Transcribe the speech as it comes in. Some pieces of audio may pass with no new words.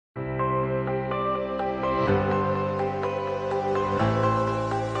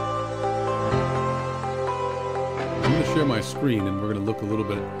share my screen, and we're going to look a little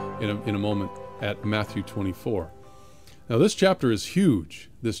bit in a moment at Matthew 24. Now, this chapter is huge.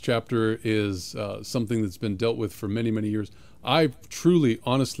 This chapter is something that's been dealt with for many, many years. I truly,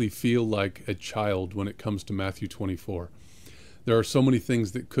 honestly feel like a child when it comes to Matthew 24. There are so many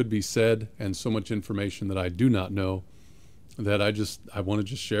things that could be said and so much information that I do not know that I want to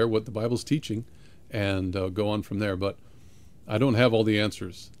just share what the Bible's teaching and go on from there. But I don't have all the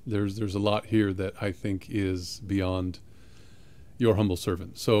answers. There's a lot here that I think is beyond your humble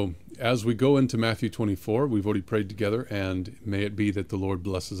servant. So as we go into Matthew 24, we've already prayed together, and may it be that the Lord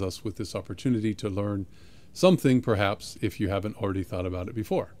blesses us with this opportunity to learn something, perhaps, if you haven't already thought about it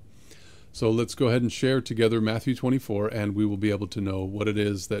before. So let's go ahead and share together Matthew 24, and we will be able to know what it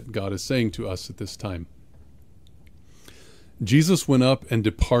is that God is saying to us at this time. Jesus went up and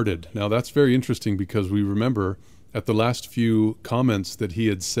departed. Now that's very interesting, because we remember at the last few comments that he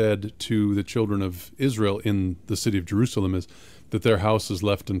had said to the children of Israel in the city of Jerusalem is that their house is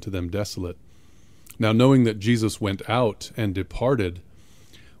left unto them desolate. Now, knowing that Jesus went out and departed,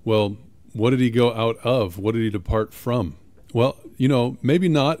 well, what did he go out of? What did he depart from? Well, maybe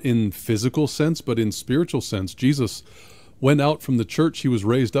not in physical sense, but in spiritual sense. Jesus went out from the church he was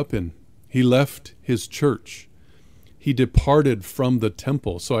raised up in. He left his church. He departed from the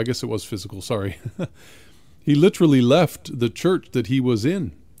temple. So I guess it was physical, sorry. He literally left the church that he was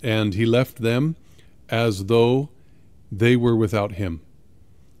in, and he left them as though they were without him.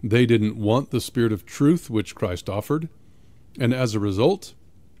 They didn't want the Spirit of truth which Christ offered, and as a result,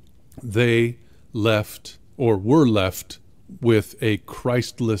 they left, or were left, with a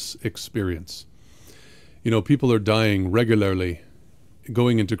Christless experience. People are dying regularly,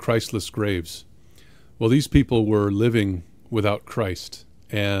 going into Christless graves. Well, these people were living without Christ,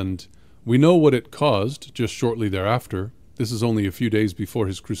 and we know what it caused just shortly thereafter. This is only a few days before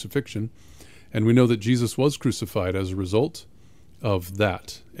his crucifixion, and we know that Jesus was crucified as a result of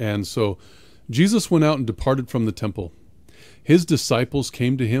that. And so Jesus went out and departed from the temple. His disciples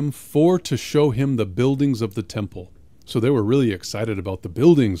came to him to show him the buildings of the temple. So they were really excited about the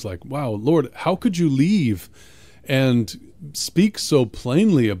buildings, like, wow, Lord, how could you leave and speak so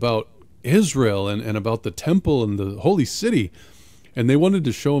plainly about Israel and about the temple and the holy city? And they wanted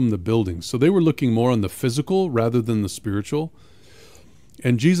to show him the buildings. So they were looking more on the physical rather than the spiritual.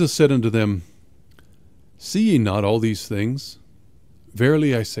 And Jesus said unto them, See ye not all these things?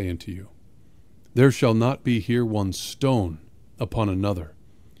 Verily I say unto you, there shall not be here one stone upon another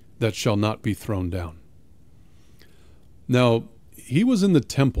that shall not be thrown down. Now, he was in the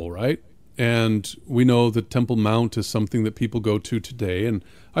temple, right? And we know the Temple Mount is something that people go to today. And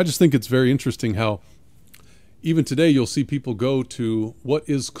I just think it's very interesting how even today you'll see people go to what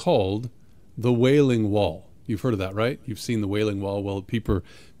is called the Wailing Wall. You've heard of that, right? You've seen the Wailing Wall. Well, people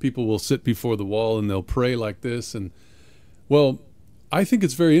will sit before the wall and they'll pray like this. And well, I think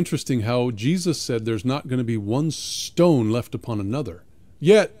it's very interesting how Jesus said there's not going to be one stone left upon another.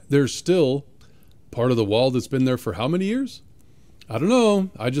 Yet there's still part of the wall that's been there for how many years? I don't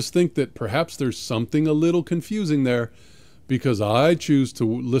know. I just think that perhaps there's something a little confusing there, because I choose to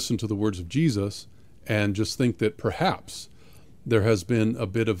listen to the words of Jesus and just think that perhaps there has been a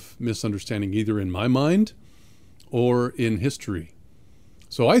bit of misunderstanding either in my mind or in history.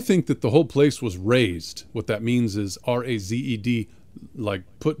 So I think that the whole place was razed. What that means is R-A-Z-E-D, like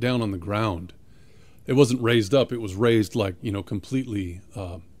put down on the ground. It wasn't raised up. It was raised like, completely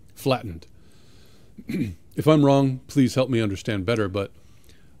flattened. If I'm wrong, please help me understand better. But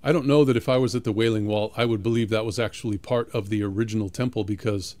I don't know that if I was at the Wailing Wall, I would believe that was actually part of the original temple,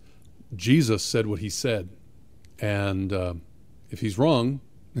 because Jesus said what he said. And if he's wrong,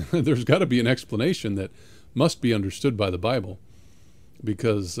 there's got to be an explanation that must be understood by the Bible,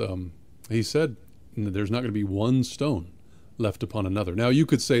 because he said there's not going to be one stone left upon another. Now, you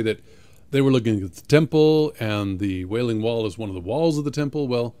could say that they were looking at the temple and the Wailing Wall is one of the walls of the temple.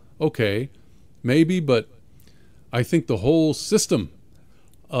 Well, okay, maybe, but I think the whole system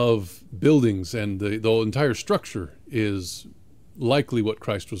of buildings and the entire structure is likely what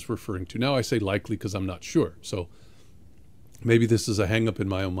Christ was referring to. Now I say likely because I'm not sure. So maybe this is a hang-up in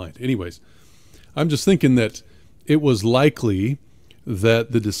my own mind. Anyways, I'm just thinking that it was likely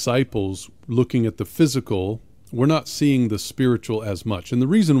that the disciples, looking at the physical, were not seeing the spiritual as much. And the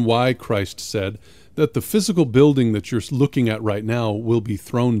reason why Christ said that the physical building that you're looking at right now will be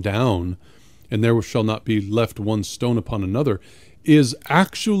thrown down and there shall not be left one stone upon another is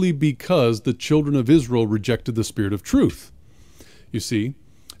actually because the children of Israel rejected the Spirit of truth. You see?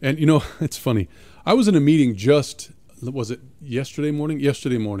 And it's funny. I was in a meeting was it yesterday morning?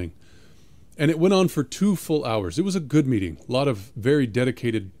 Yesterday morning. And it went on for 2 full hours. It was a good meeting. A lot of very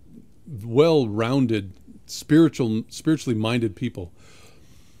dedicated, well-rounded spiritually minded people.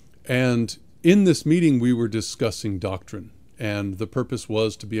 And in this meeting, we were discussing doctrine. And the purpose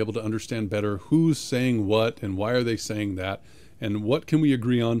was to be able to understand better who's saying what and why are they saying that, and what can we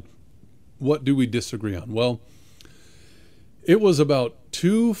agree on, what do we disagree on. Well, it was about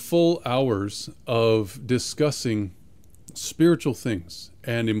 2 full hours of discussing spiritual things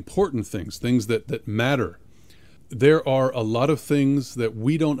and important things, things that matter. There are a lot of things that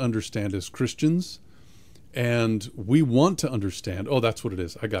we don't understand as Christians, and we want to understand. Oh, that's what it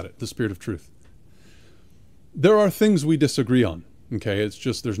is. I got it. The Spirit of truth. There are things we disagree on. Okay, it's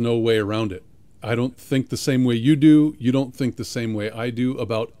just there's no way around it. I don't think the same way you do. You don't think the same way I do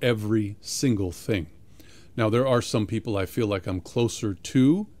about every single thing. Now, there are some people I feel like I'm closer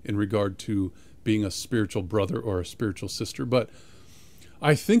to in regard to being a spiritual brother or a spiritual sister, but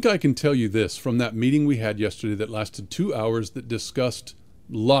I think I can tell you this from that meeting we had yesterday that lasted 2 hours that discussed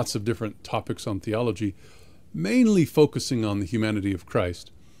lots of different topics on theology, mainly focusing on the humanity of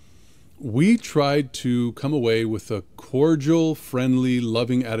Christ. We tried to come away with a cordial, friendly,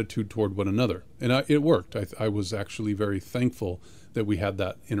 loving attitude toward one another. And it worked. I was actually very thankful that we had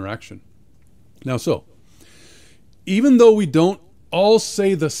that interaction. Now, so, even though we don't all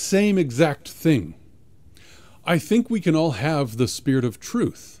say the same exact thing, I think we can all have the Spirit of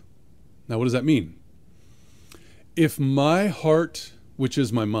truth. Now, what does that mean? If my heart, which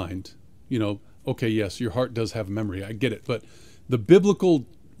is my mind, okay, yes, your heart does have memory. I get it. But the biblical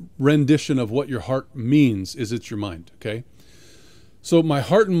rendition of what your heart means is it's your mind, okay? So my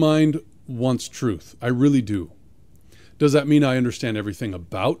heart and mind wants truth. I really do. Does that mean I understand everything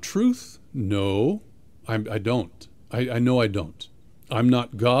about truth? No, I don't. I know I don't. I'm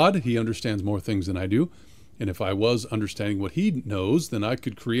not God. He understands more things than I do. And if I was understanding what he knows, then I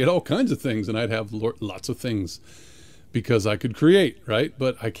could create all kinds of things and I'd have lots of things because I could create, right?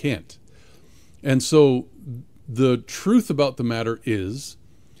 But I can't. And so the truth about the matter is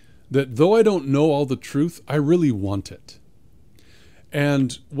that though I don't know all the truth, I really want it.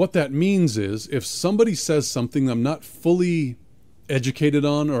 And what that means is if somebody says something I'm not fully educated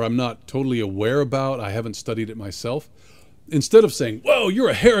on or I'm not totally aware about, I haven't studied it myself, instead of saying, whoa, you're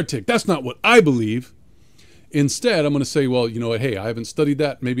a heretic, that's not what I believe, instead I'm going to say, well, you know what, hey, I haven't studied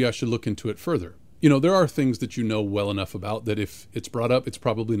that, maybe I should look into it further. There are things that you know well enough about that if it's brought up, it's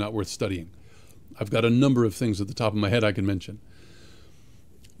probably not worth studying. I've got a number of things at the top of my head I can mention.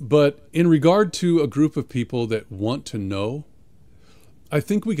 But in regard to a group of people that want to know, I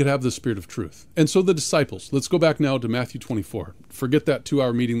think we could have the Spirit of truth. And so the disciples, let's go back now to Matthew 24. Forget that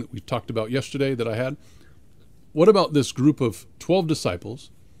 2-hour meeting that we talked about yesterday that I had. What about this group of 12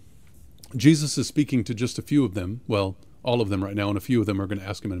 disciples? Jesus is speaking to just a few of them. Well, all of them right now, and a few of them are going to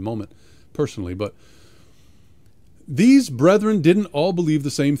ask him in a moment personally. But these brethren didn't all believe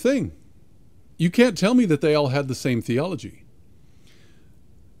the same thing. You can't tell me that they all had the same theology.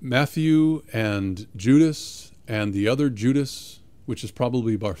 Matthew and Judas and the other Judas, which is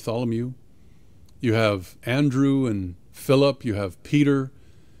probably Bartholomew. You have Andrew and Philip. You have Peter.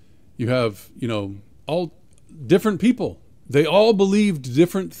 You have, all different people. They all believed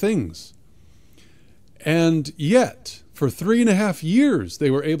different things. And yet, for 3.5 years, they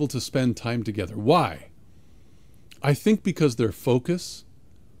were able to spend time together. Why? I think because their focus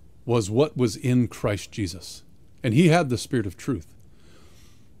was what was in Christ Jesus. And he had the Spirit of truth.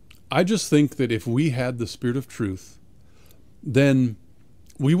 I just think that if we had the Spirit of truth, then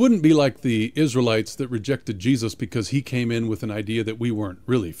we wouldn't be like the Israelites that rejected Jesus because he came in with an idea that we weren't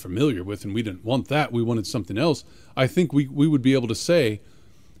really familiar with and we didn't want that. We wanted something else. I think we would be able to say,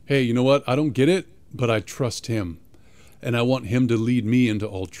 hey, you know what? I don't get it, but I trust him. And I want him to lead me into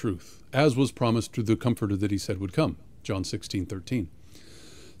all truth, as was promised through the Comforter that he said would come, John 16:13.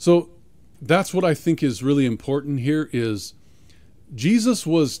 So that's what I think is really important here is Jesus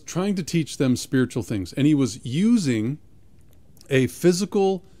was trying to teach them spiritual things, and he was using a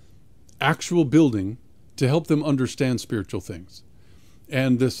physical, actual building to help them understand spiritual things.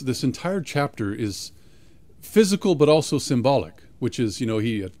 And this entire chapter is physical but also symbolic, which is,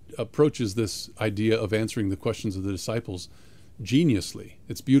 he approaches this idea of answering the questions of the disciples geniusly.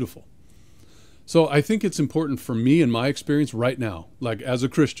 It's beautiful. So I think it's important for me in my experience right now, like as a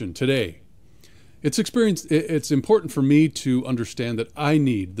Christian today, it's important for me to understand that I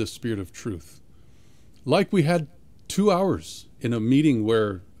need the Spirit of truth. Like we had 2 hours in a meeting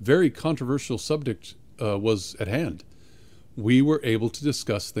where very controversial subject was at hand. We were able to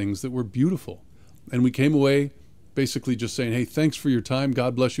discuss things that were beautiful. And we came away basically just saying, hey, thanks for your time.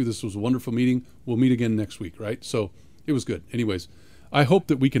 God bless you. This was a wonderful meeting. We'll meet again next week, right? So it was good. Anyways, I hope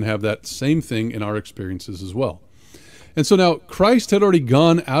that we can have that same thing in our experiences as well. And so now Christ had already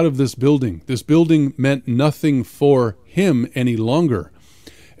gone out of this building. This building meant nothing for him any longer.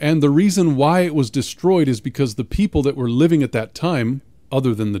 And the reason why it was destroyed is because the people that were living at that time,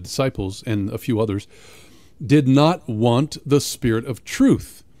 other than the disciples and a few others, did not want the Spirit of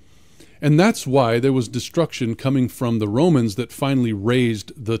truth. And that's why there was destruction coming from the Romans that finally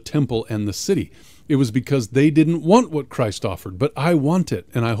razed the temple and the city. It was because they didn't want what Christ offered, but I want it,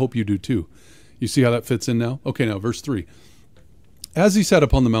 and I hope you do too. You see how that fits in now? Okay, now verse 3. As he sat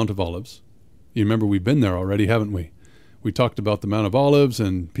upon the Mount of Olives, you remember we've been there already, haven't we? We talked about the Mount of Olives,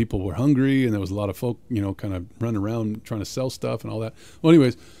 and people were hungry, and there was a lot of folk, kind of running around trying to sell stuff and all that. Well,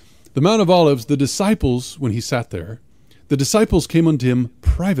 anyways, the Mount of Olives, the disciples, when he sat there, the disciples came unto him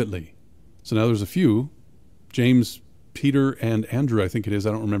privately. So now there's a few, James, Peter, and Andrew, I think it is.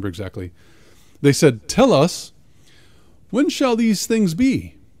 I don't remember exactly. They said, tell us, when shall these things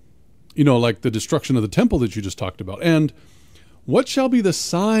be? Like the destruction of the temple that you just talked about. And what shall be the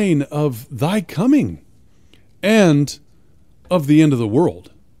sign of thy coming and of the end of the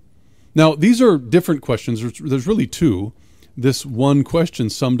world? Now, these are different questions. There's really two. This one question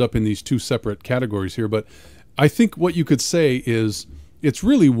summed up in these two separate categories here. But I think what you could say is it's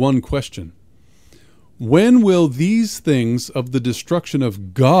really one question. When will these things of the destruction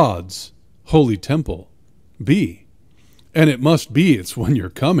of God's holy temple be? And it must be, it's when you're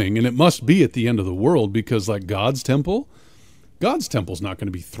coming, and it must be at the end of the world, because like God's temple's not going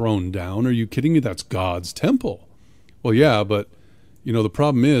to be thrown down. Are you kidding me? That's God's temple. Well, yeah, but the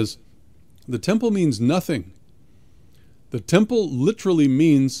problem is the temple means nothing. The temple literally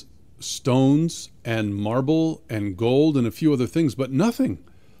means stones and marble and gold and a few other things, but nothing.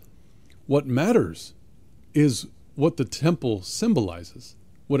 What matters is what the temple symbolizes,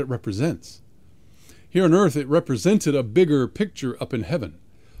 what it represents. Here on earth, it represented a bigger picture up in heaven.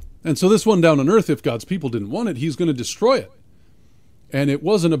 And so this one down on earth, if God's people didn't want it, he's going to destroy it. And it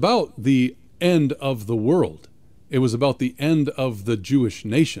wasn't about the end of the world. It was about the end of the Jewish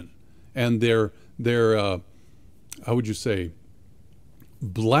nation and their how would you say,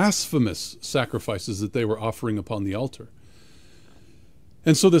 blasphemous sacrifices that they were offering upon the altar.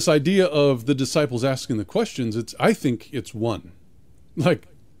 And so this idea of the disciples asking the questions, I think it's one. Like,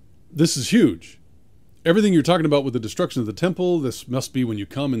 this is huge. Everything you're talking about with the destruction of the temple, this must be when you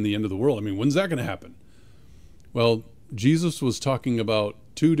come in the end of the world. I mean, when's that going to happen? Well, Jesus was talking about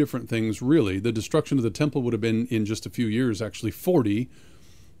two different things, really. The destruction of the temple would have been in just a few years, actually 40.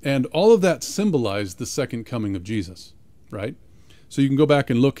 And all of that symbolized the second coming of Jesus, right? So you can go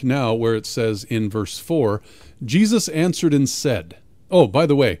back and look now where it says in verse 4, Jesus answered and said, oh, by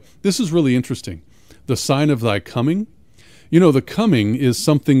the way, this is really interesting. The sign of thy coming. The coming is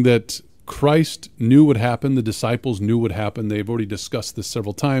something that Christ knew would happen. The disciples knew would happen. They've already discussed this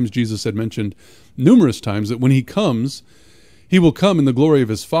several times. Jesus had mentioned numerous times that when he comes, he will come in the glory of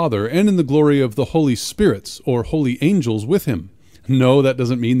his Father and in the glory of the Holy Spirits or holy angels with him. No, that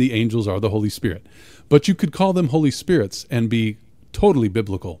doesn't mean the angels are the Holy Spirit. But you could call them Holy Spirits and be totally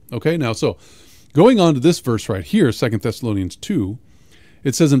biblical. Okay, now so going on to this verse right here, 2 Thessalonians 2,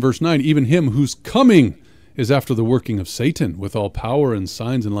 it says in verse 9, even him whose coming is after the working of Satan with all power and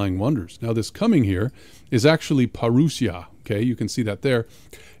signs and lying wonders. Now this coming here is actually parousia. Okay, you can see that there.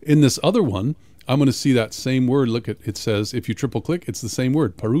 In this other one, I'm going to see that same word. Look at it says, if you triple click, it's the same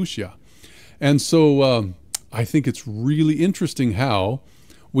word, parousia. And so I think it's really interesting how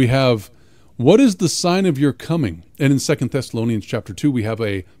we have, what is the sign of your coming? And in 2 Thessalonians chapter 2, we have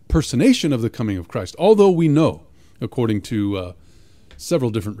a personation of the coming of Christ. Although we know, according to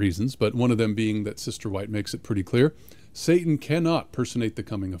several different reasons, but one of them being that Sister White makes it pretty clear, Satan cannot personate the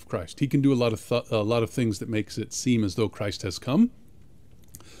coming of Christ. He can do a lot of things that makes it seem as though Christ has come,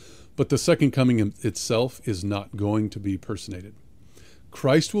 but the second coming itself is not going to be personated.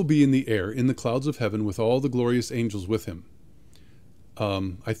 Christ will be in the air, in the clouds of heaven, with all the glorious angels with him.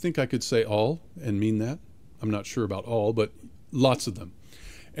 I think I could say all and mean that. I'm not sure about all, but lots of them.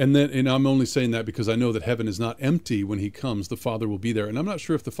 And I'm only saying that because I know that heaven is not empty when he comes. The Father will be there. And I'm not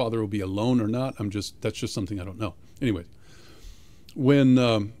sure if the Father will be alone or not. That's just something I don't know. Anyway,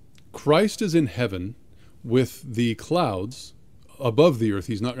 when Christ is in heaven with the clouds above the earth,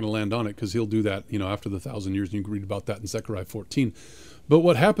 he's not going to land on it because he'll do that, after the 1,000 years. And you can read about that in Zechariah 14. But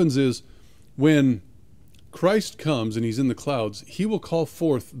what happens is when Christ comes and he's in the clouds, he will call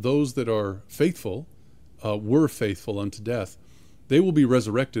forth those that are faithful, were faithful unto death. They will be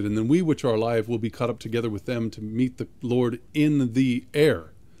resurrected, and then we which are alive will be caught up together with them to meet the Lord in the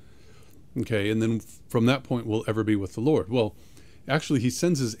air. Okay, and then from that point we'll ever be with the Lord. Well, actually he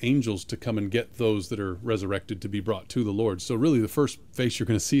sends his angels to come and get those that are resurrected to be brought to the Lord. So really the first face you're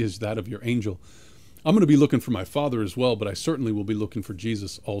going to see is that of your angel. I'm going to be looking for my Father as well, but I certainly will be looking for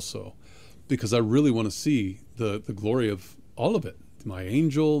Jesus also, because I really want to see the glory of all of it. My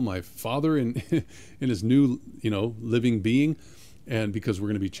angel, my Father in in his new, living being, and because we're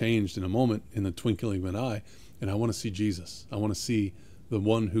going to be changed in a moment, in the twinkling of an eye, and I want to see Jesus. I want to see the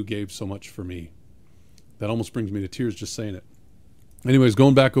one who gave so much for me. That almost brings me to tears just saying it. Anyways,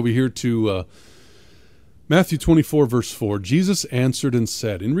 going back over here to Matthew 24, verse 4, Jesus answered and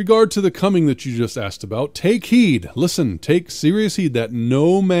said, in regard to the coming that you just asked about, take heed, listen, take serious heed that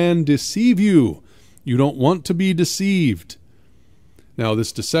no man deceive you. You don't want to be deceived. Now,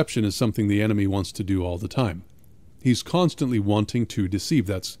 this deception is something the enemy wants to do all the time. He's constantly wanting to deceive.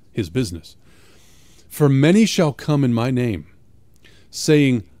 That's his business. For many shall come in my name,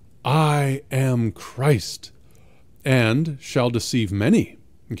 saying, I am Christ, and shall deceive many.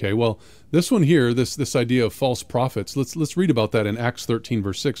 Okay, well, this one here, this idea of false prophets, let's read about that in Acts 13,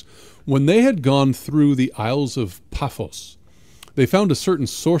 verse 6. When they had gone through the Isles of Paphos, they found a certain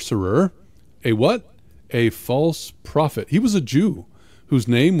sorcerer, a what? A false prophet. He was a Jew, whose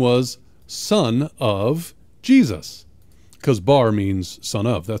name was Son of Jesus, because Bar means son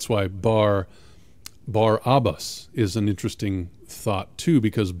of. That's why Bar Abbas is an interesting thought too,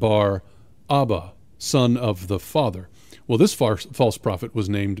 because Bar Abba, son of the Father. Well, this false prophet was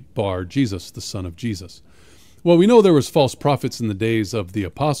named Bar Jesus, the son of Jesus. Well, we know there was false prophets in the days of the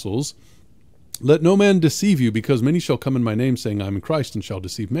apostles. Let no man deceive you, because many shall come in my name, saying, I am Christ, and shall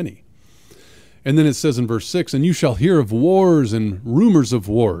deceive many. And then it says in verse 6, and you shall hear of wars and rumors of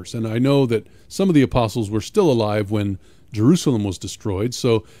wars. And I know that some of the apostles were still alive when Jerusalem was destroyed.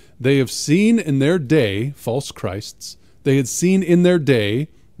 So they have seen in their day, false Christs, they had seen in their day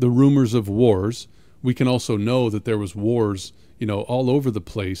the rumors of wars. We can also know that there was wars, all over the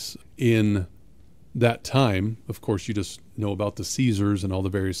place in that time. Of course, you just know about the Caesars and all the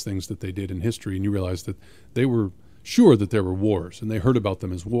various things that they did in history, and you realize that they were sure that there were wars, and they heard about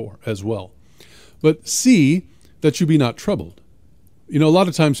them as war as well. But see that you be not troubled. A lot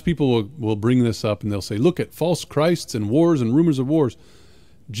of times people will bring this up and they'll say, look at false Christs and wars and rumors of wars.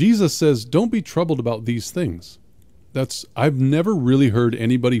 Jesus says, don't be troubled about these things. I've never really heard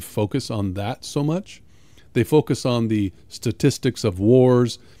anybody focus on that so much. They focus on the statistics of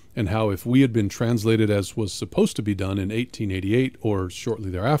wars and how if we had been translated as was supposed to be done in 1888 or shortly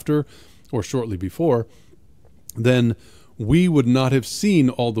thereafter or shortly before, then we would not have seen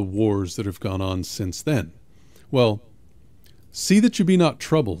all the wars that have gone on since then. Well, see that you be not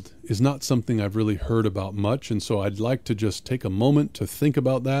troubled is not something I've really heard about much, and so I'd like to just take a moment to think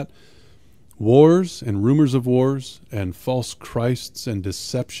about that. Wars and rumors of wars and false Christs and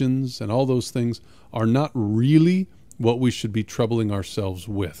deceptions and all those things are not really what we should be troubling ourselves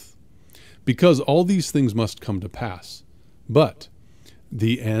with, because all these things must come to pass. But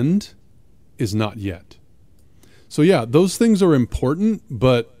the end is not yet. So yeah, those things are important,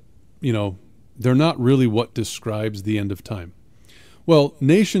 but, they're not really what describes the end of time. Well,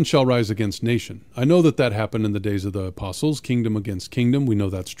 nation shall rise against nation. I know that happened in the days of the apostles, kingdom against kingdom. We know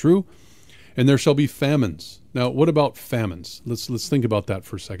that's true. And there shall be famines. Now, what about famines? Let's think about that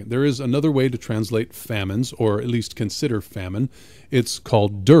for a second. There is another way to translate famines, or at least consider famine. It's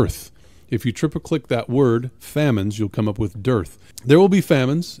called dearth. If you triple click that word, famines, you'll come up with dearth. There will be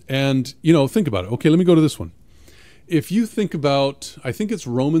famines, and, think about it. Okay, let me go to this one. If you think about, I think it's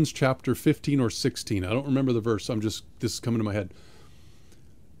Romans chapter 15 or 16. I don't remember the verse. This is coming to my head.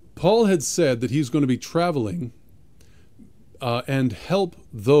 Paul had said that he's going to be traveling and help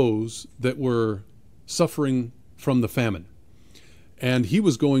those that were suffering from the famine. And he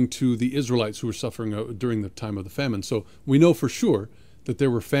was going to the Israelites who were suffering during the time of the famine. So we know for sure that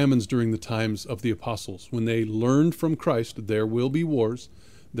there were famines during the times of the apostles. When they learned from Christ, there will be wars,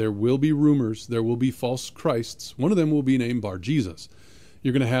 there will be rumors, there will be false Christs. One of them will be named Bar Jesus.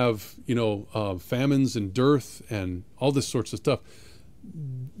 You're going to have, famines and dearth and all this sorts of stuff.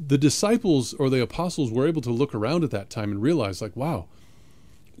 The disciples or the apostles were able to look around at that time and realize, wow,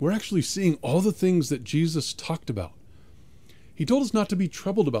 we're actually seeing all the things that Jesus talked about. He told us not to be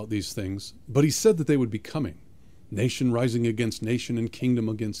troubled about these things, but he said that they would be coming. Nation rising against nation and kingdom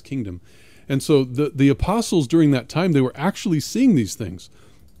against kingdom. And so the apostles during that time, they were actually seeing these things.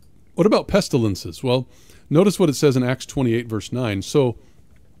 What about pestilences? Well, notice what it says in Acts 28, verse 9. So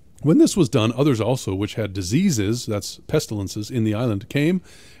when this was done, others also, which had diseases, that's pestilences, in the island, came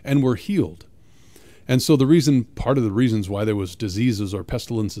and were healed. And so part of the reasons why there was diseases or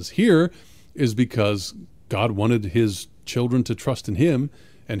pestilences here is because God wanted his children to trust in him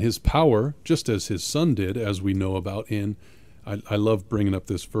and his power, just as his son did, as we know about I love bringing up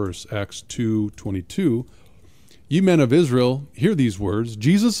this verse, Acts 2:22. Ye men of Israel, hear these words,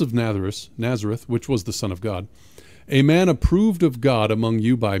 Jesus of Nazareth, which was the Son of God, a man approved of God among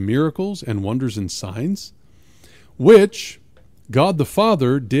you by miracles and wonders and signs, which God the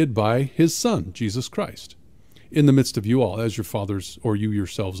Father did by his Son, Jesus Christ, in the midst of you all, as your fathers or you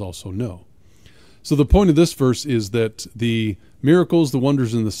yourselves also know. So the point of this verse is that the miracles, the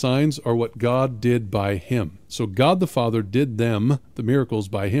wonders, and the signs are what God did by him. So God the Father did them, the miracles,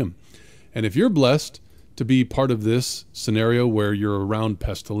 by him. And if you're blessed to be part of this scenario where you're around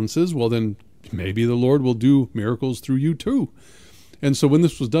pestilences, well, then maybe the Lord will do miracles through you too. And so when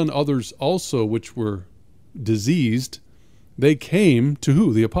this was done, others also which were diseased, they came to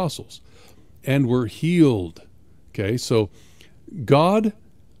who? The apostles, and were healed. Okay, so God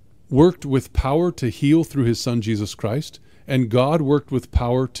worked with power to heal through his Son, Jesus Christ, and God worked with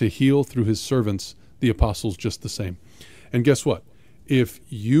power to heal through his servants, the apostles, just the same. And guess what? If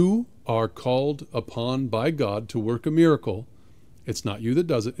you are called upon by God to work a miracle, it's not you that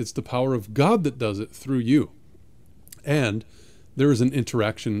does it, it's the power of God that does it through you. And there is an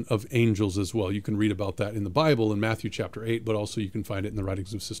interaction of angels as well. You can read about that in the Bible in Matthew chapter 8, but also you can find it in the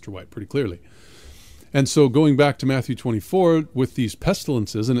writings of Sister White pretty clearly. And so going back to Matthew 24 with these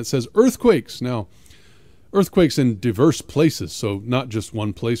pestilences, and it says earthquakes. Now, earthquakes in diverse places, so not just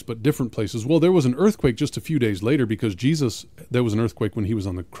one place, but different places. Well, there was an earthquake just a few days later because Jesus, there was an earthquake when he was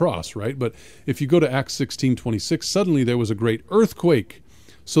on the cross, right? But if you go to Acts 16:26, suddenly there was a great earthquake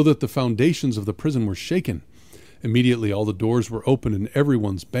so that the foundations of the prison were shaken. Immediately all the doors were opened and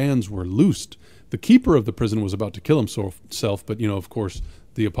everyone's bands were loosed. The keeper of the prison was about to kill himself, but, of course,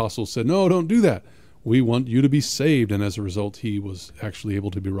 the apostles said, no, don't do that. We want you to be saved. And as a result, he was actually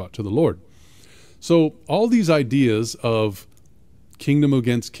able to be brought to the Lord. So all these ideas of kingdom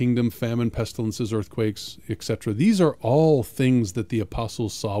against kingdom, famine, pestilences, earthquakes, etc., these are all things that the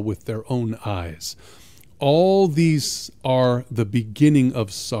apostles saw with their own eyes. All these are the beginning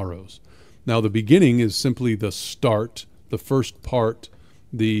of sorrows. Now, the beginning is simply the start, the first part,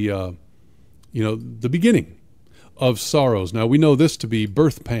 the beginning of sorrows. Now, we know this to be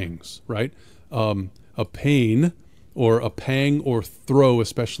birth pangs, right? A pain or a pang or throe,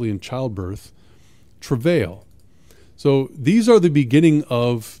 especially in childbirth, travail. So these are the beginning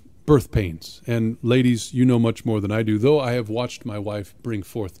of birth pains. And ladies, you know much more than I do. Though I have watched my wife bring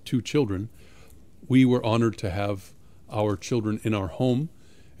forth 2 children, we were honored to have our children in our home.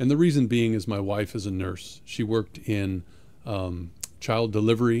 And the reason being is my wife is a nurse. She worked in child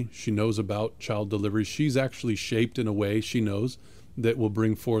delivery. She knows about child delivery. She's actually shaped in a way she knows that will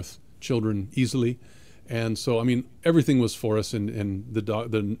bring forth children easily. And so, everything was for us. And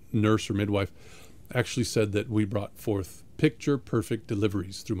the nurse or midwife actually said that we brought forth picture-perfect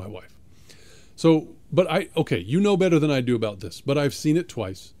deliveries through my wife. So, you know better than I do about this, but I've seen it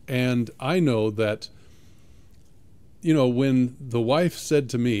twice. And I know that, when the wife said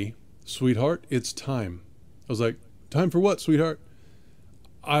to me, sweetheart, it's time. I was like, time for what, sweetheart?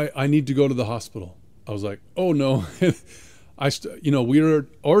 I need to go to the hospital. I was like, oh no. We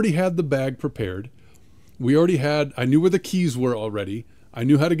already had the bag prepared. I knew where the keys were already. I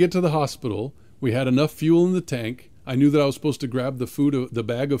knew how to get to the hospital. We had enough fuel in the tank. I knew that I was supposed to grab the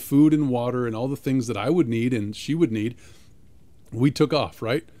bag of food and water and all the things that I would need and she would need. We took off,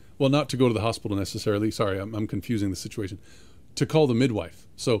 right? Well, not to go to the hospital necessarily. Sorry, I'm confusing the situation. To call the midwife.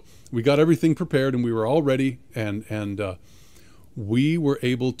 So we got everything prepared and we were all ready. And we were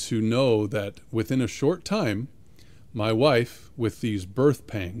able to know that within a short time, my wife, with these birth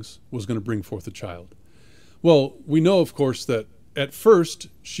pangs, was going to bring forth a child. Well, we know, of course, that at first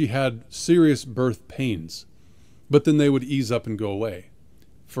she had serious birth pains, but then they would ease up and go away.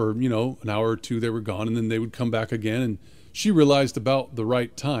 For, an hour or 2, they were gone, and then they would come back again. And she realized about the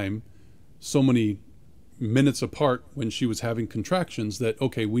right time, so many minutes apart when she was having contractions, that,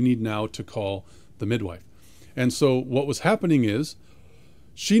 okay, we need now to call the midwife. And so what was happening is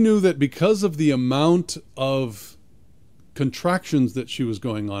she knew that because of the amount of contractions that she was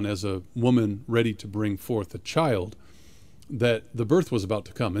going on as a woman ready to bring forth a child, that the birth was about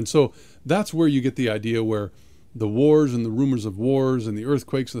to come. And so that's where you get the idea where the wars and the rumors of wars and the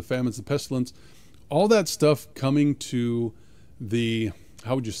earthquakes and the famines, the pestilence, all that stuff coming to the,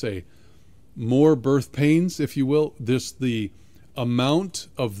 how would you say, more birth pains, if you will. The amount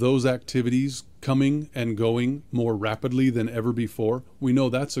of those activities coming and going more rapidly than ever before. We know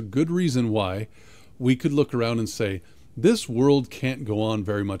that's a good reason why we could look around and say, this world can't go on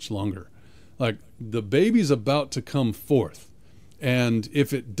very much longer. Like, the baby's about to come forth. And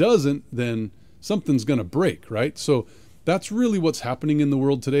if it doesn't, then something's going to break, right? So that's really what's happening in the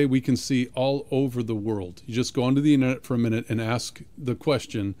world today. We can see all over the world. You just go onto the internet for a minute and ask the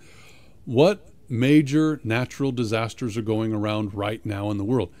question, what major natural disasters are going around right now in the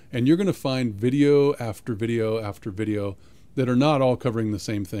world. And you're going to find video after video after video that are not all covering the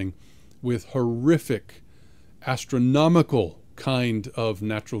same thing, with horrific, astronomical kind of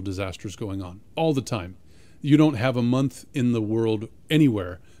natural disasters going on all the time. You don't have a month in the world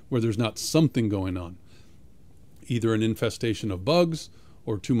anywhere where there's not something going on. Either an infestation of bugs,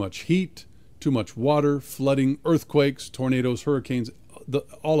 or too much heat, too much water, flooding, earthquakes, tornadoes, hurricanes,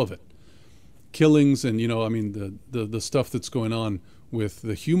 all of it. Killings, and I mean, the stuff that's going on with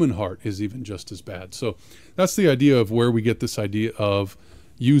the human heart is even just as bad. So that's the idea of where we get this idea of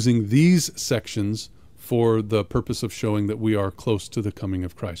using these sections for the purpose of showing that we are close to the coming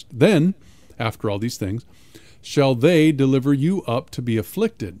of Christ. Then, after all these things, shall they deliver you up to be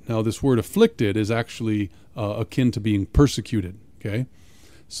afflicted. Now, this word afflicted is actually akin to being persecuted, okay?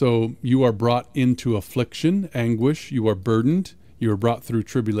 So you are brought into affliction, anguish, you are burdened, you are brought through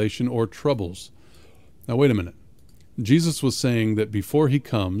tribulation or troubles. Now, wait a minute. Jesus was saying that before he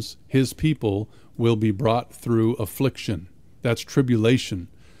comes, his people will be brought through affliction. That's tribulation.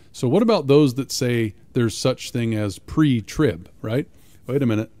 So what about those that say there's such thing as pre-trib, right? Wait a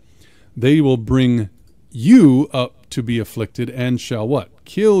minute. They will bring you up to be afflicted and shall what?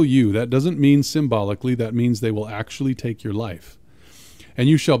 Kill you. That doesn't mean symbolically. That means they will actually take your life. And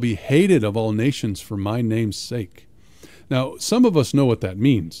you shall be hated of all nations for my name's sake. Now, some of us know what that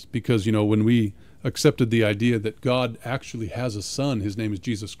means because, when we accepted the idea that God actually has a son, his name is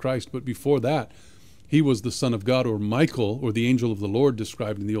Jesus Christ, but before that, he was the Son of God, or Michael, or the angel of the Lord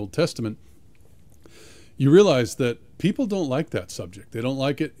described in the Old Testament. You realize that people don't like that subject. They don't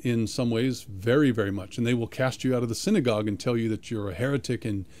like it in some ways very, very much. And they will cast you out of the synagogue and tell you that you're a heretic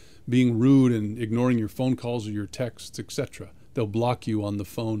and being rude and ignoring your phone calls or your texts, etc. They'll block you on the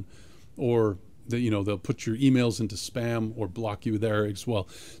phone, or they'll put your emails into spam or block you there as well.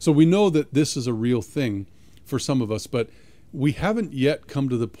 So we know that this is a real thing for some of us, but we haven't yet come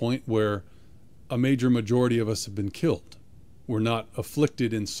to the point where a major majority of us have been killed. We're not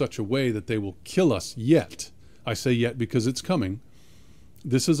afflicted in such a way that they will kill us yet. I say yet because it's coming.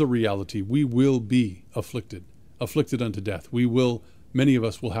 This is a reality. We will be afflicted unto death. Many of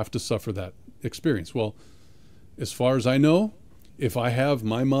us will have to suffer that experience. Well, as far as I know, if I have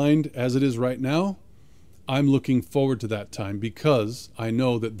my mind as it is right now, I'm looking forward to that time, because I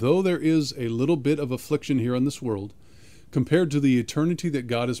know that though there is a little bit of affliction here on this world, compared to the eternity that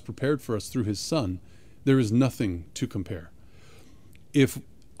God has prepared for us through his Son, there is nothing to compare. If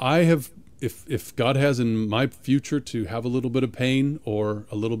God has in my future to have a little bit of pain or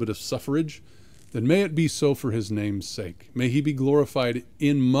a little bit of suffrage, then may it be so for his name's sake. May he be glorified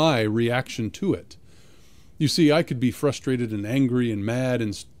in my reaction to it. You see, I could be frustrated and angry and mad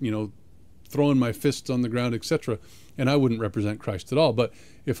and, throwing my fists on the ground, etc., and I wouldn't represent Christ at all. But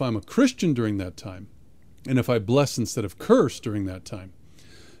if I'm a Christian during that time, and if I bless instead of curse during that time,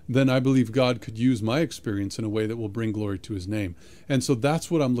 then I believe God could use my experience in a way that will bring glory to his name. And so that's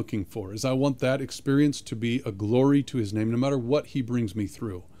what I'm looking for, is I want that experience to be a glory to his name, no matter what he brings me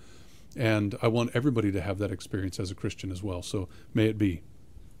through. And I want everybody to have that experience as a Christian as well. So may it be.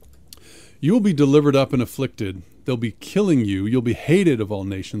 You will be delivered up and afflicted. They'll be killing you. You'll be hated of all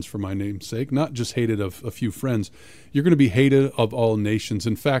nations for my name's sake, not just hated of a few friends. You're going to be hated of all nations.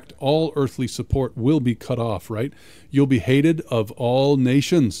 In fact, all earthly support will be cut off, right? You'll be hated of all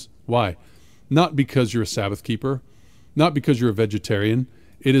nations. Why? Not because you're a Sabbath keeper, not because you're a vegetarian.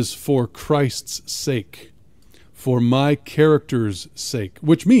 It is for Christ's sake, for my character's sake,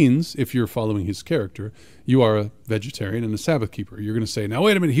 which means if you're following his character, you are a vegetarian and a Sabbath keeper. You're going to say, now,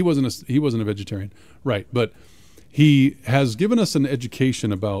 wait a minute, he wasn't a vegetarian. Right, but he has given us an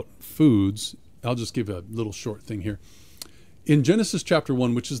education about foods. I'll just give a little short thing here. In Genesis chapter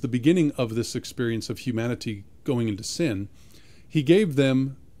 1, which is the beginning of this experience of humanity going into sin, he gave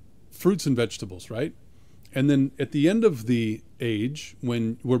them fruits and vegetables, right? And then at the end of the age,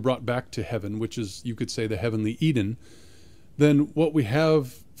 when we're brought back to heaven, which is, you could say, the heavenly Eden, then what we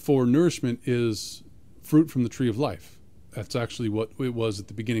have for nourishment is fruit from the tree of life. That's actually what it was at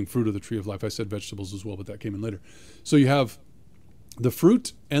the beginning, fruit of the tree of life. I said vegetables as well, but that came in later. So you have the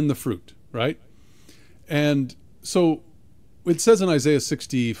fruit and the fruit, right? And so it says in Isaiah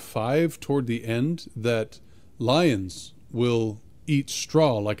 65 toward the end that lions will eat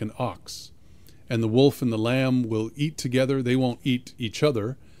straw like an ox, and the wolf and the lamb will eat together. They won't eat each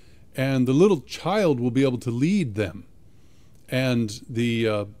other, and the little child will be able to lead them. And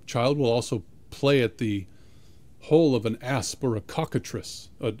the child will also play at the hole of an asp or a cockatrice,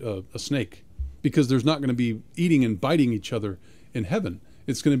 a snake, because there's not going to be eating and biting each other in heaven.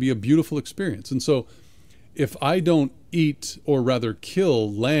 It's going to be a beautiful experience. And so if I don't eat, or rather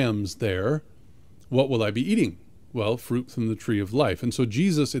kill, lambs there, what will I be eating? Well, fruit from the tree of life. And so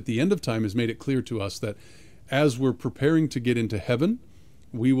Jesus at the end of time has made it clear to us that as we're preparing to get into heaven,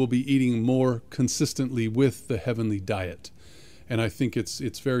 we will be eating more consistently with the heavenly diet. And I think it's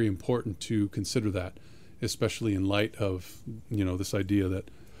very important to consider that, especially in light of, this idea that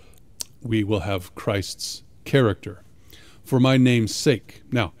we will have Christ's character for my name's sake.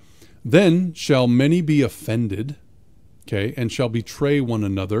 Now, then shall many be offended, okay, and shall betray one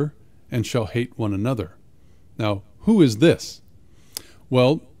another, and shall hate one another. Now, who is this?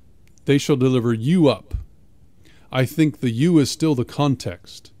 Well, they shall deliver you up. I think the you is still the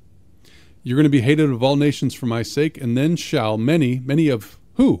context. You're going to be hated of all nations for my sake, and then shall many of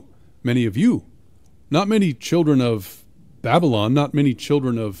who? Many of you. Not many children of Babylon, not many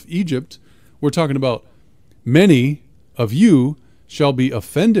children of Egypt. We're talking about many of you shall be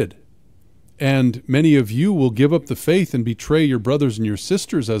offended, and many of you will give up the faith and betray your brothers and your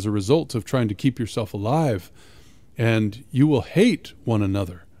sisters as a result of trying to keep yourself alive, and you will hate one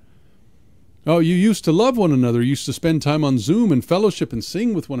another. Oh, you used to love one another. You used to spend time on Zoom and fellowship and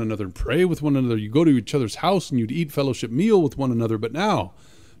sing with one another and pray with one another. You go to each other's house and you'd eat fellowship meal with one another. But now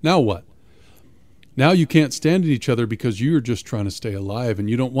what? Now you can't stand at each other because you're just trying to stay alive and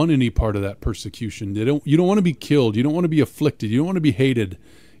you don't want any part of that persecution. You don't want to be killed. You don't want to be afflicted. You don't want to be hated.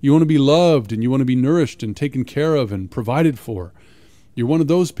 You want to be loved and you want to be nourished and taken care of and provided for. You're one of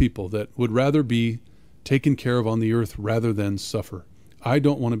those people that would rather be taken care of on the earth rather than suffer. I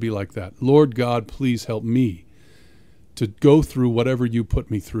don't want to be like that. Lord God, please help me to go through whatever you put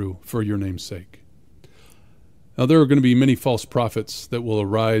me through for your name's sake. Now, there are going to be many false prophets that will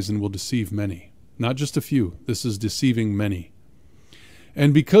arise and will deceive many. Not just a few. This is deceiving many.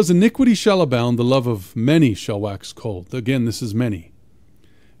 And because iniquity shall abound, the love of many shall wax cold. Again, this is many.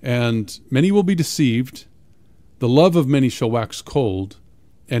 And many will be deceived. The love of many shall wax cold.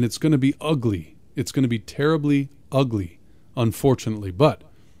 And it's going to be ugly. It's going to be terribly ugly, unfortunately. But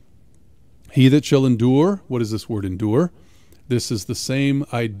he that shall endure, what is this word endure? This is the same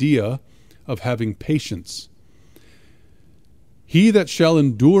idea of having patience. He that shall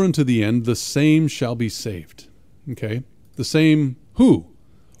endure unto the end, the same shall be saved. Okay? The same who?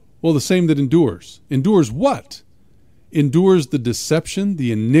 Well, the same that endures. Endures what? Endures the deception,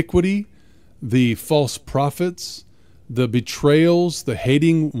 the iniquity, the false prophets, the betrayals, the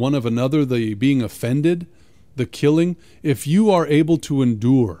hating one of another, the being offended, the killing. If you are able to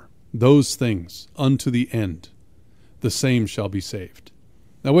endure those things unto the end, the same shall be saved.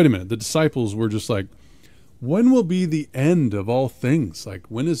 Now, wait a minute. The disciples were just like, when will be the end of all things? Like,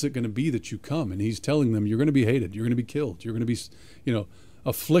 when is it going to be that you come? And he's telling them, you're going to be hated. You're going to be killed. You're going to be,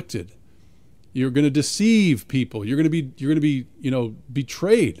 afflicted. You're going to deceive people. You're going to be,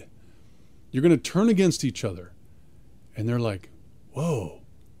 betrayed. You're going to turn against each other. And they're like, whoa,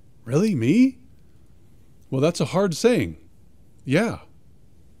 really? Me? Well, that's a hard saying. Yeah.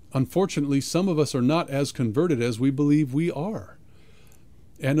 Unfortunately, some of us are not as converted as we believe we are.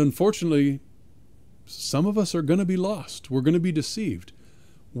 And unfortunately, some of us are going to be lost. We're going to be deceived.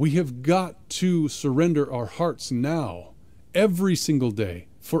 We have got to surrender our hearts now, every single day,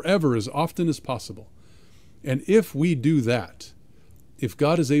 forever, as often as possible. And if we do that, if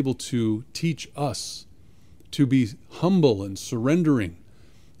God is able to teach us to be humble and surrendering,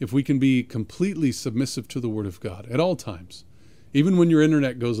 if we can be completely submissive to the Word of God at all times, even when your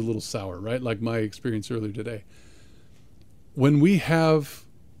internet goes a little sour, right? Like my experience earlier today. When we have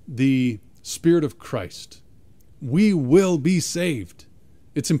the Spirit of Christ, we will be saved.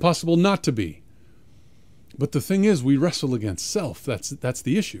 It's impossible not to be. But the thing is, we wrestle against self. That's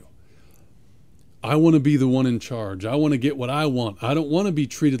the issue. I want to be the one in charge. I want to get what I want. I don't want to be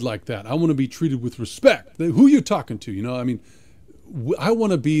treated like that. I want to be treated with respect. Who you talking to? I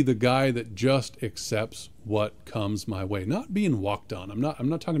want to be the guy that just accepts what comes my way, not being walked on. I'm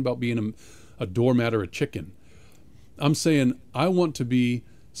not talking about being a doormat or a chicken. I'm saying I want to be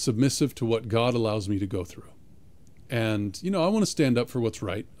submissive to what God allows me to go through. And, I want to stand up for what's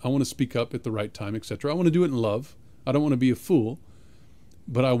right. I want to speak up at the right time, etc. I want to do it in love. I don't want to be a fool,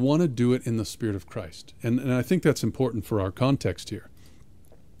 but I want to do it in the Spirit of Christ. And I think that's important for our context here.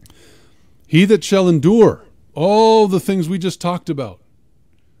 He that shall endure all the things we just talked about.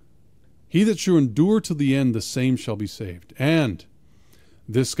 He that shall endure to the end, the same shall be saved. And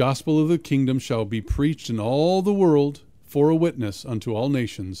this gospel of the kingdom shall be preached in all the world for a witness unto all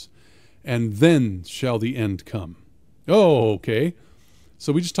nations, and then shall the end come. Oh, okay.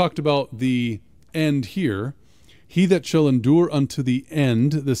 So we just talked about the end here. He that shall endure unto the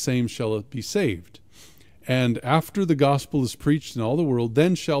end, the same shall be saved. And after the gospel is preached in all the world,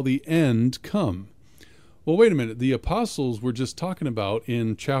 then shall the end come. Well, wait a minute. The apostles were just talking about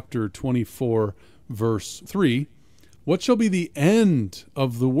in chapter 24, verse 3, what shall be the end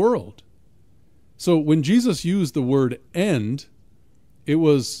of the world? So when Jesus used the word end, it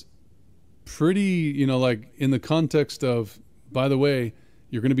was pretty, like in the context of, by the way,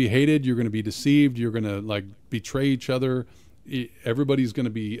 you're going to be hated, you're going to be deceived, you're going to like betray each other, everybody's going to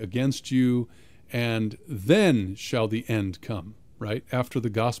be against you, and then shall the end come, right? After the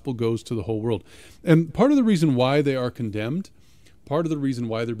gospel goes to the whole world. And part of the reason why they are condemned, part of the reason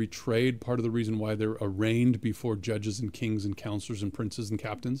why they're betrayed, part of the reason why they're arraigned before judges and kings and counselors and princes and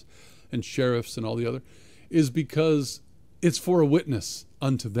captains and sheriffs and all the other, is because it's for a witness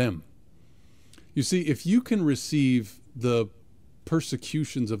unto them. You see, if you can receive the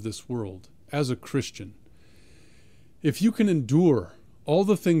persecutions of this world as a Christian, if you can endure all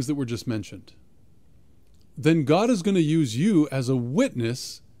the things that were just mentioned, then God is going to use you as a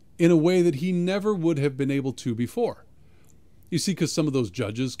witness in a way that he never would have been able to before. You see, because some of those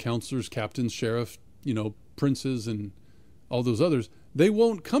judges, counselors, captains, sheriff, princes, and all those others, they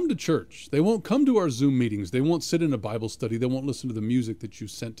won't come to church. They won't come to our Zoom meetings. They won't sit in a Bible study. They won't listen to the music that you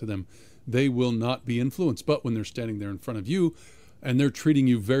sent to them. They will not be influenced. But when they're standing there in front of you and they're treating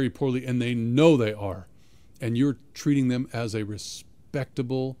you very poorly, and they know they are, and you're treating them as a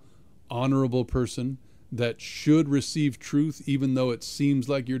respectable, honorable person that should receive truth, even though it seems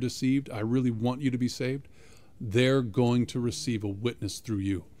like you're deceived, I really want you to be saved, they're going to receive a witness through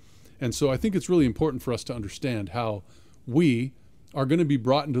you. And so I think it's really important for us to understand how we are going to be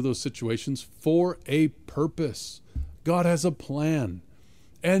brought into those situations for a purpose. God has a plan.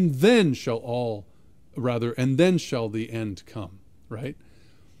 And then shall the end come, right?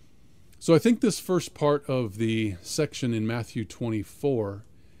 So I think this first part of the section in Matthew 24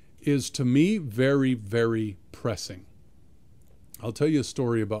 is, to me, very, very pressing. I'll tell you a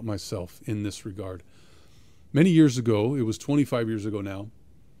story about myself in this regard. Many years ago, it was 25 years ago now,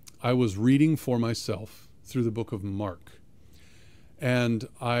 I was reading for myself through the book of Mark. And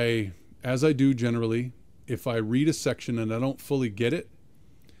as I do generally, if I read a section and I don't fully get it,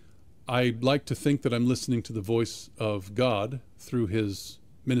 I like to think that I'm listening to the voice of God through his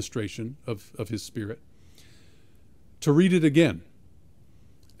ministration of his Spirit, to read it again.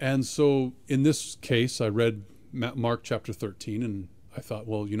 And so in this case, I read Mark chapter 13, and I thought,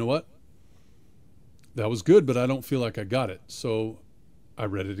 well, you know what? That was good, but I don't feel like I got it. So I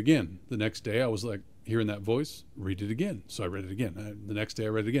read it again. The next day, I was like, hearing that voice, read it again. So I read it again. The next day, I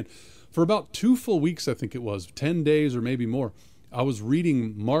read it again. For about 2 full weeks, I think it was, 10 days or maybe more, I was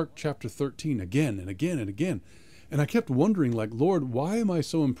reading Mark chapter 13 again and again and again. And I kept wondering, like, Lord, why am I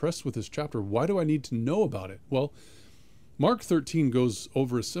so impressed with this chapter? Why do I need to know about it? Well, Mark 13 goes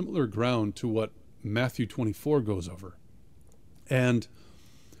over a similar ground to what Matthew 24 goes over. And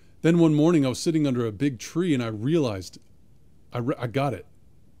then one morning I was sitting under a big tree and I realized I got it.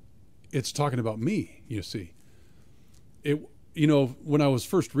 It's talking about me, you see. When I was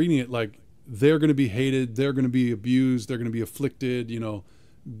first reading it, like, they're going to be hated, they're going to be abused, they're going to be afflicted,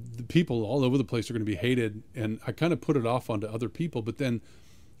 the people all over the place are going to be hated. And I kind of put it off onto other people. But then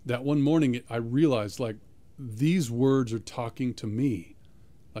that one morning I realized, like, these words are talking to me,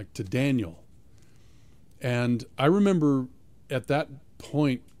 like to Daniel. And I remember at that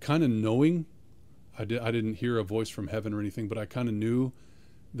point kind of knowing, I didn't hear a voice from heaven or anything, but I kind of knew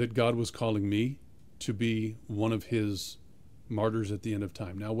that God was calling me to be one of his martyrs at the end of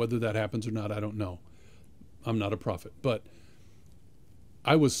time. Now, whether that happens or not, I don't know. I'm not a prophet. But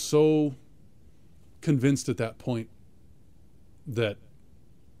I was so convinced at that point that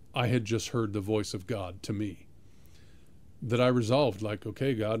I had just heard the voice of God to me, that I resolved, like,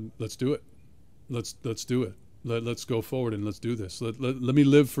 okay, God, let's do it. Let's do it. Let's go forward and let's do this. Let me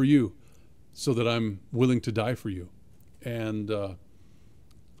live for you so that I'm willing to die for you. And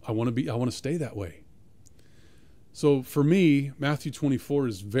I want to stay that way. So for me, Matthew 24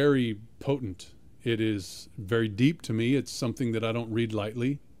 is very potent. It is very deep to me. It's something that I don't read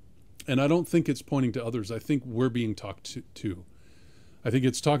lightly. And I don't think it's pointing to others. I think we're being talked to. I think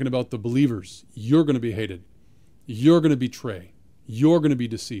it's talking about the believers. You're going to be hated. You're going to betray. You're going to be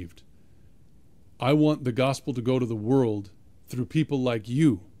deceived. I want the gospel to go to the world through people like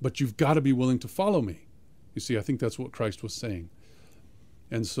you, but you've got to be willing to follow me. You see, I think that's what Christ was saying.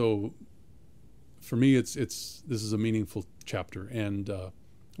 And so for me, this is a meaningful chapter, and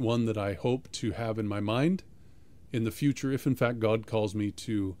one that I hope to have in my mind in the future, if in fact God calls me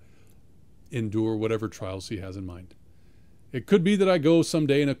to endure whatever trials he has in mind. It could be that I go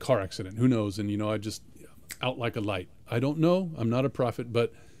someday in a car accident. Who knows? And, I just out like a light. I don't know. I'm not a prophet,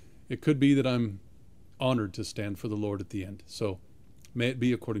 but it could be that I'm honored to stand for the Lord at the end. So may it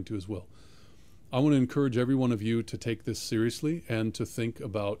be according to his will. I want to encourage every one of you to take this seriously and to think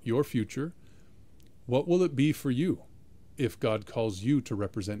about your future What will it be for you if God calls you to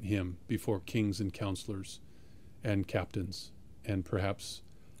represent him before kings and counselors and captains, and perhaps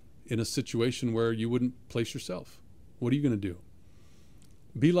in a situation where you wouldn't place yourself? What are you going to do?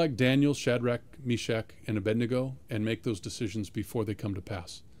 Be like Daniel, Shadrach, Meshach, and Abednego, and make those decisions before they come to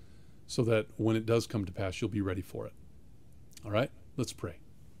pass, so that when it does come to pass, you'll be ready for it. All right, let's pray.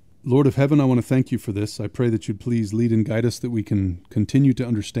 Lord of heaven, I want to thank you for this. I pray that you'd please lead and guide us, that we can continue to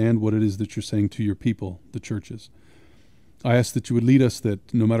understand what it is that you're saying to your people, the churches. I ask that you would lead us,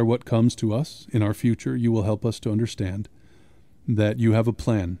 that no matter what comes to us in our future, you will help us to understand that you have a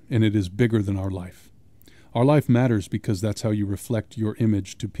plan, and it is bigger than our life. Our life matters because that's how you reflect your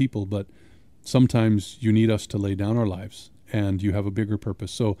image to people, but sometimes you need us to lay down our lives, and you have a bigger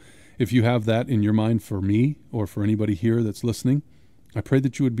purpose. So if you have that in your mind for me or for anybody here that's listening, I pray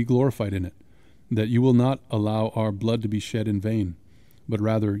that you would be glorified in it, that you will not allow our blood to be shed in vain, but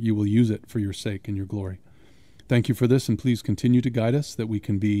rather you will use it for your sake and your glory. Thank you for this, and please continue to guide us, that we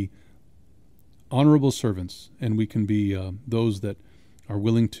can be honorable servants, and we can be those that are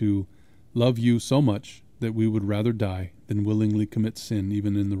willing to love you so much that we would rather die than willingly commit sin,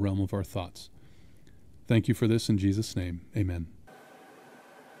 even in the realm of our thoughts. Thank you for this in Jesus' name. Amen.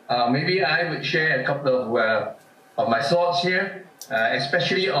 Maybe I would share a couple of my thoughts here,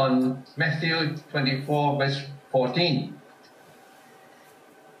 especially on Matthew 24, verse 14.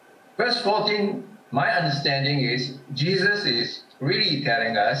 Verse 14, my understanding is Jesus is really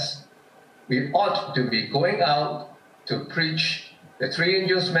telling us we ought to be going out to preach the three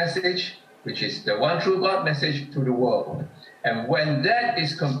angels' message, which is the one true God message, to the world. And when that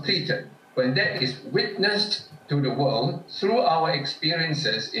is completed, when that is witnessed to the world through our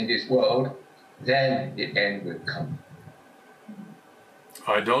experiences in this world, then the end will come.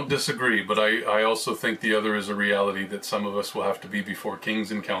 I don't disagree, but I also think the other is a reality, that some of us will have to be before kings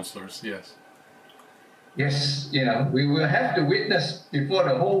and counselors. Yes. Yes, we will have to witness before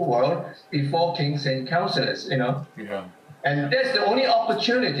the whole world, before kings and counselors, Yeah. And that's the only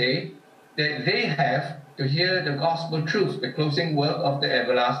opportunity that they have to hear the gospel truth, the closing word of the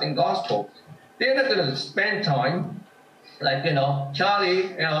everlasting gospel. They're not going to spend time like, Charlie,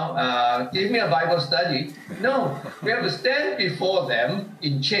 give me a Bible study. No, we have to stand before them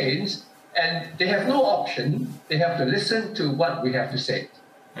in chains, and they have no option. They have to listen to what we have to say.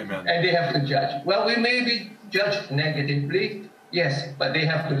 Amen. And they have to judge. Well, we may be judged negatively, yes, but they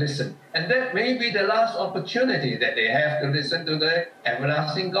have to listen. And that may be the last opportunity that they have to listen to the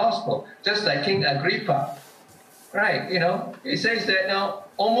everlasting gospel, just like King Agrippa. Right, he says that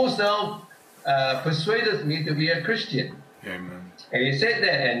almost now persuaded me to be a Christian. Amen. And he said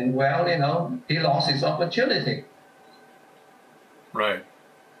that, and he lost his opportunity. Right.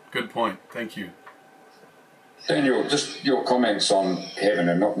 Good point. Thank you. Daniel, just your comments on heaven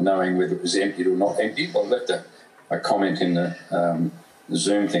and not knowing whether it was emptied or not emptied. I left a comment in the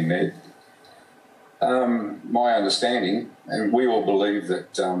Zoom thing there. My understanding, and we all believe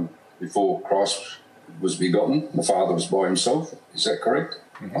that before Christ was begotten, the Father was by himself. Is that correct?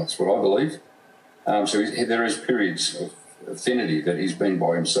 Mm-hmm. That's what I believe. So there is periods of affinity that he's been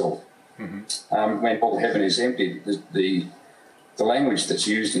by himself. Mm-hmm. When all heaven is emptied, the language that's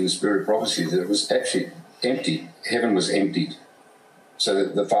used in the Spirit of Prophecy is that it was actually empty. Heaven was emptied, so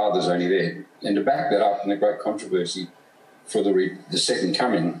that the Father's only there. And to back that up in the great controversy for the second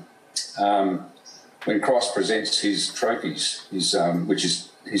coming, when Christ presents his trophies, which is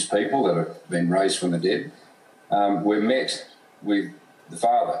his people that have been raised from the dead, we're met with the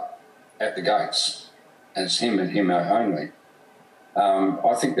Father at the gates, and it's him and him only.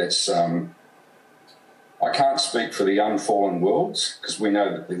 I think that's... I can't speak for the unfallen worlds, because we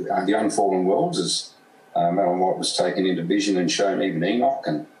know that the unfallen worlds, as Ellen White was taken into vision and shown, even Enoch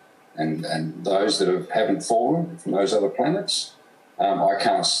and those that haven't fallen from those other planets. I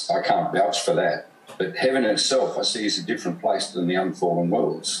can't vouch for that. But heaven itself, I see, is a different place than the unfallen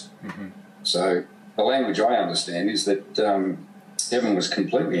worlds. Mm-hmm. So the language I understand is that heaven was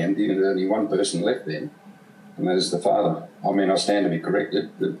completely empty and only one person left there, and that is the Father. I mean, I stand to be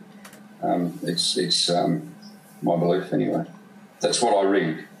corrected, but it's my belief anyway. That's what I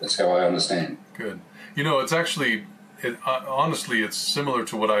read. That's how I understand. Good. It's actually, honestly, it's similar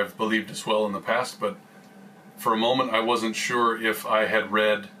to what I've believed as well in the past, but for a moment I wasn't sure if I had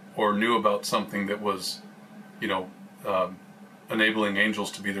read or knew about something that was, enabling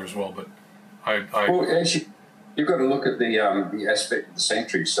angels to be there as well. But Well, actually, you've got to look at the aspect of the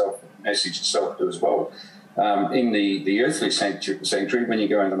sanctuary itself, message itself too as well. In the earthly sanctuary, when you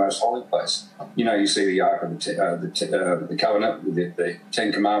go in the most holy place, you see the Ark of the Covenant with the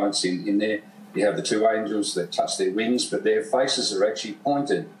Ten Commandments in there. You have the two angels that touch their wings, but their faces are actually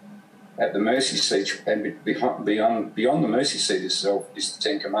pointed at the mercy seat, and beyond the mercy seat itself is the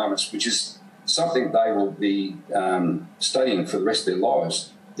Ten Commandments, which is something they will be studying for the rest of their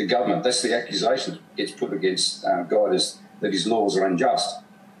lives. The government, that's the accusation that gets put against God, is that his laws are unjust.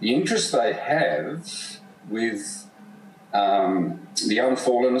 The interest they have with the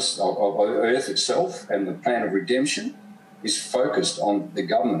unfallenness of earth itself and the plan of redemption is focused on the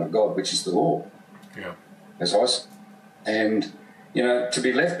government of God, which is the law. Yeah. As I say. And, you know, to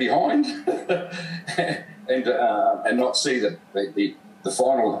be left behind and not see the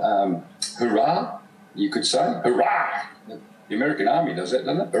final hurrah, you could say, hurrah! The American Army does that,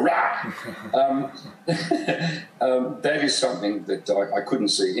 doesn't it? Hurrah! That is something that I couldn't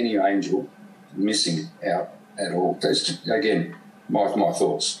see any angel missing out at all. That's just, again, my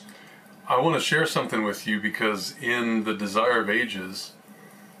thoughts. I want to share something with you because in the Desire of Ages,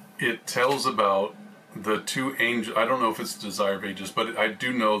 it tells about the two angels. I don't know if it's the Desire of Ages, but I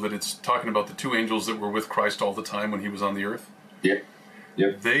do know that it's talking about the two angels that were with Christ all the time when he was on the earth. Yep.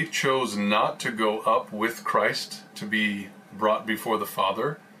 Yep. They chose not to go up with Christ to be brought before the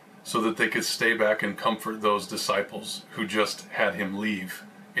Father so that they could stay back and comfort those disciples who just had him leave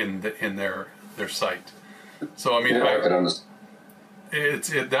in their sight. So, I mean, yeah, I could understand.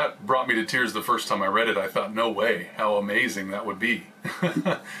 That brought me to tears the first time I read it. I thought, no way, how amazing that would be.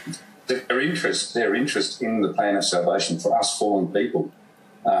 Their interest in the plan of salvation for us fallen people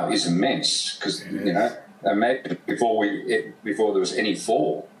is immense, because you know, imagine before there was any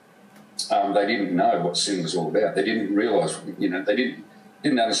fall, they didn't know what sin was all about. They didn't realise, you know, they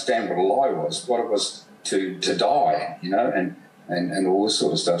didn't understand what a lie was, what it was to die, you know, and all this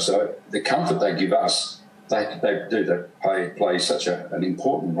sort of stuff. So the comfort they give us, they play such an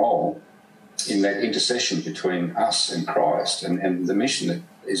important role in that intercession between us and Christ and the mission that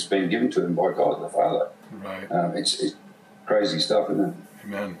is being given to them by God the Father. Right. It's crazy stuff, isn't it?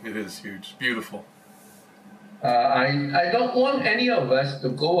 Amen. It is huge. Beautiful. I don't want any of us to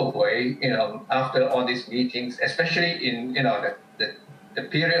go away, you know, after all these meetings, especially in, you know, the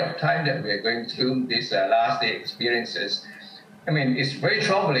period of time that we are going through these last day experiences. I mean, it's very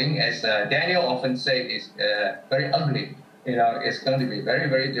troubling, as Daniel often said, it's very ugly. You know, it's going to be very,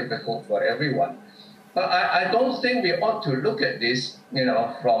 very difficult for everyone. But I don't think we ought to look at this, you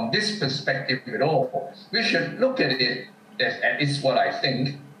know, from this perspective at all. We should look at it, at least what I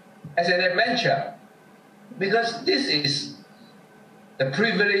think, as an adventure. Because this is the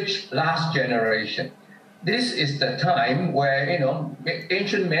privileged last generation. This is the time where, you know,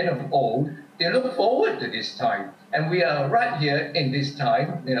 ancient men of old, they look forward to this time. And we are right here in this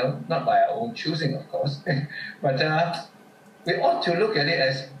time, you know, not by our own choosing, of course, but we ought to look at it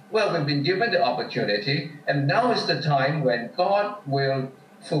as, well, we've been given the opportunity, and now is the time when God will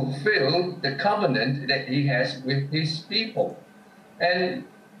fulfill the covenant that he has with his people. And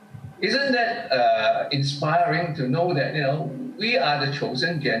isn't that inspiring to know that, you know, we are the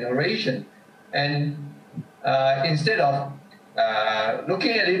chosen generation? And instead of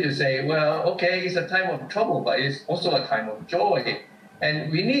looking at it to say, well, okay, it's a time of trouble, but it's also a time of joy.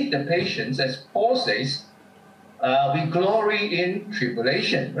 And we need the patience, as Paul says, we glory in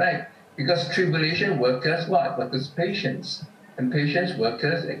tribulation, right? Because tribulation workers what? Workers patience. And patience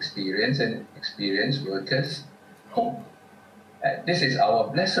workers experience, and experience workers hope. This is our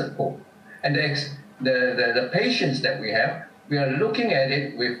blessed hope. And the patience that we have, we are looking at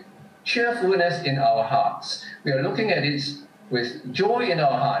it with cheerfulness in our hearts. We are looking at it with joy in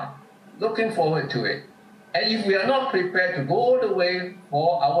our heart, looking forward to it. And if we are not prepared to go all the way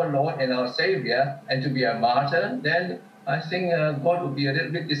for our Lord and our Savior and to be a martyr, then I think God will be a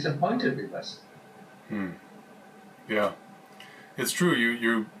little bit disappointed with us. Yeah, it's true.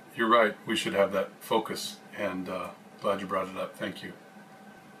 You're right. We should have that focus, and glad you brought it up. Thank you.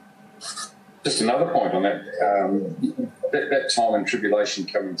 Just another point on that. That time and tribulation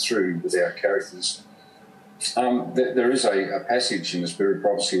coming through with our characters. There is a passage in the Spirit of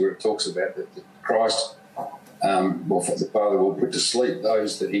Prophecy where it talks about that Christ, the Father will put to sleep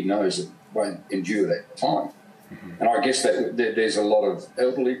those that he knows that won't endure that time. Mm-hmm. And I guess that there's a lot of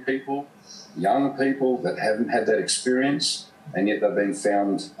elderly people, young people that haven't had that experience, and yet they've been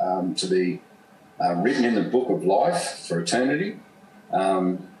found to be written in the book of life for eternity.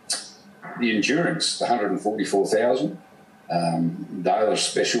 The endurance, the 144,000, they are a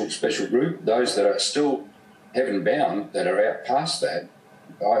special group. Those that are still heaven bound, that are out past that,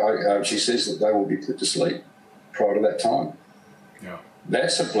 she says that they will be put to sleep prior to that time. Yeah,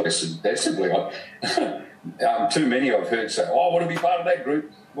 that's a blessing. Too many I've heard say, "Oh, I want to be part of that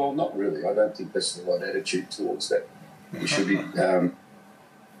group." Well, not really. I don't think that's the right attitude towards that. We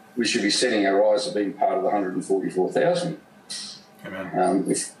should be setting our eyes to being part of the 144,000.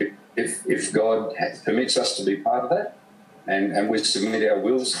 Amen. if God permits us to be part of that, and we submit our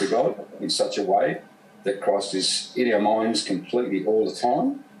wills to God in such a way that Christ is in our minds completely all the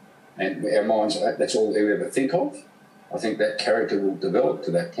time, and our minds, that's all we ever think of, I think that character will develop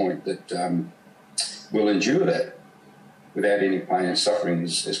to that point that we'll endure that without any pain and suffering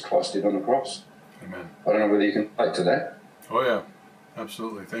as Christ did on the cross. Amen. I don't know whether you can relate to that. Oh, yeah.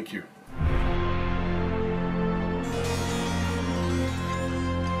 Absolutely. Thank you.